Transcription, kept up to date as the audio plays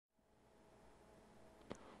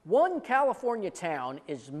One California town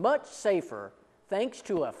is much safer thanks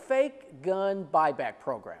to a fake gun buyback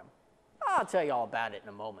program. I'll tell you all about it in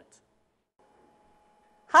a moment.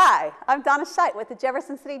 Hi, I'm Donna Scheidt with the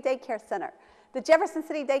Jefferson City Daycare Center. The Jefferson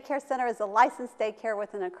City Daycare Center is a licensed daycare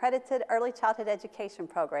with an accredited early childhood education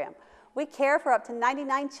program. We care for up to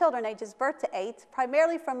 99 children ages birth to 8,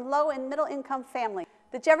 primarily from low and middle income families.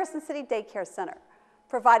 The Jefferson City Daycare Center,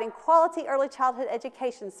 providing quality early childhood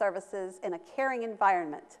education services in a caring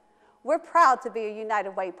environment. We're proud to be a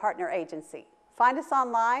United Way partner agency. Find us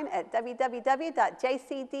online at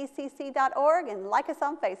www.jcdcc.org and like us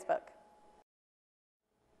on Facebook.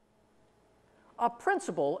 A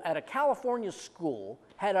principal at a California school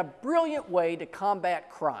had a brilliant way to combat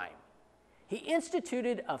crime. He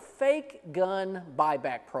instituted a fake gun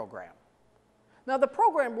buyback program. Now, the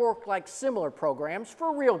program worked like similar programs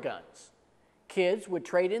for real guns. Kids would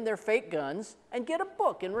trade in their fake guns and get a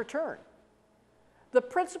book in return. The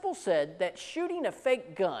principal said that shooting a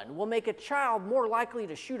fake gun will make a child more likely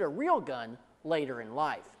to shoot a real gun later in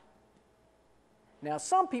life. Now,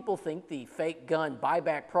 some people think the fake gun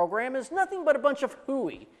buyback program is nothing but a bunch of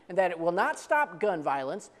hooey, and that it will not stop gun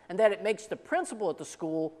violence, and that it makes the principal at the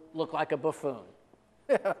school look like a buffoon.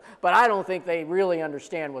 But I don't think they really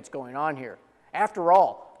understand what's going on here. After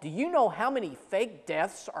all, do you know how many fake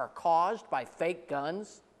deaths are caused by fake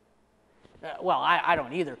guns? Well, I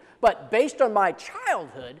don't either. But based on my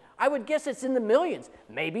childhood, I would guess it's in the millions,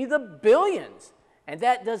 maybe the billions. And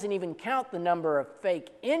that doesn't even count the number of fake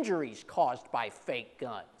injuries caused by fake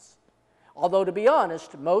guns. Although, to be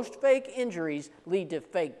honest, most fake injuries lead to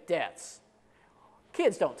fake deaths.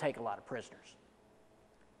 Kids don't take a lot of prisoners.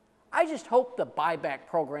 I just hope the buyback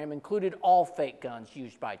program included all fake guns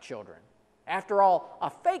used by children. After all, a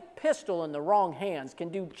fake pistol in the wrong hands can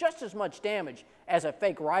do just as much damage as a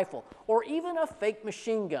fake rifle or even a fake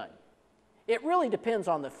machine gun. It really depends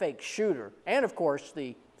on the fake shooter and, of course,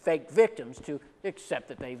 the fake victims to accept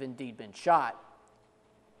that they've indeed been shot.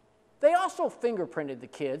 They also fingerprinted the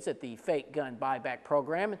kids at the fake gun buyback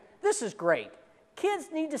program. This is great. Kids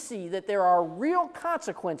need to see that there are real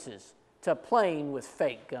consequences to playing with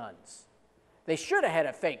fake guns. They should have had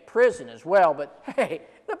a fake prison as well, but hey,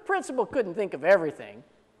 the principal couldn't think of everything.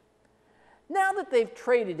 Now that they've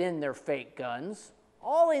traded in their fake guns,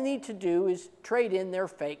 all they need to do is trade in their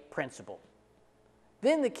fake principal.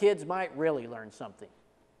 Then the kids might really learn something.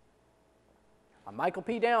 I'm Michael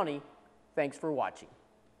P. Downey. Thanks for watching.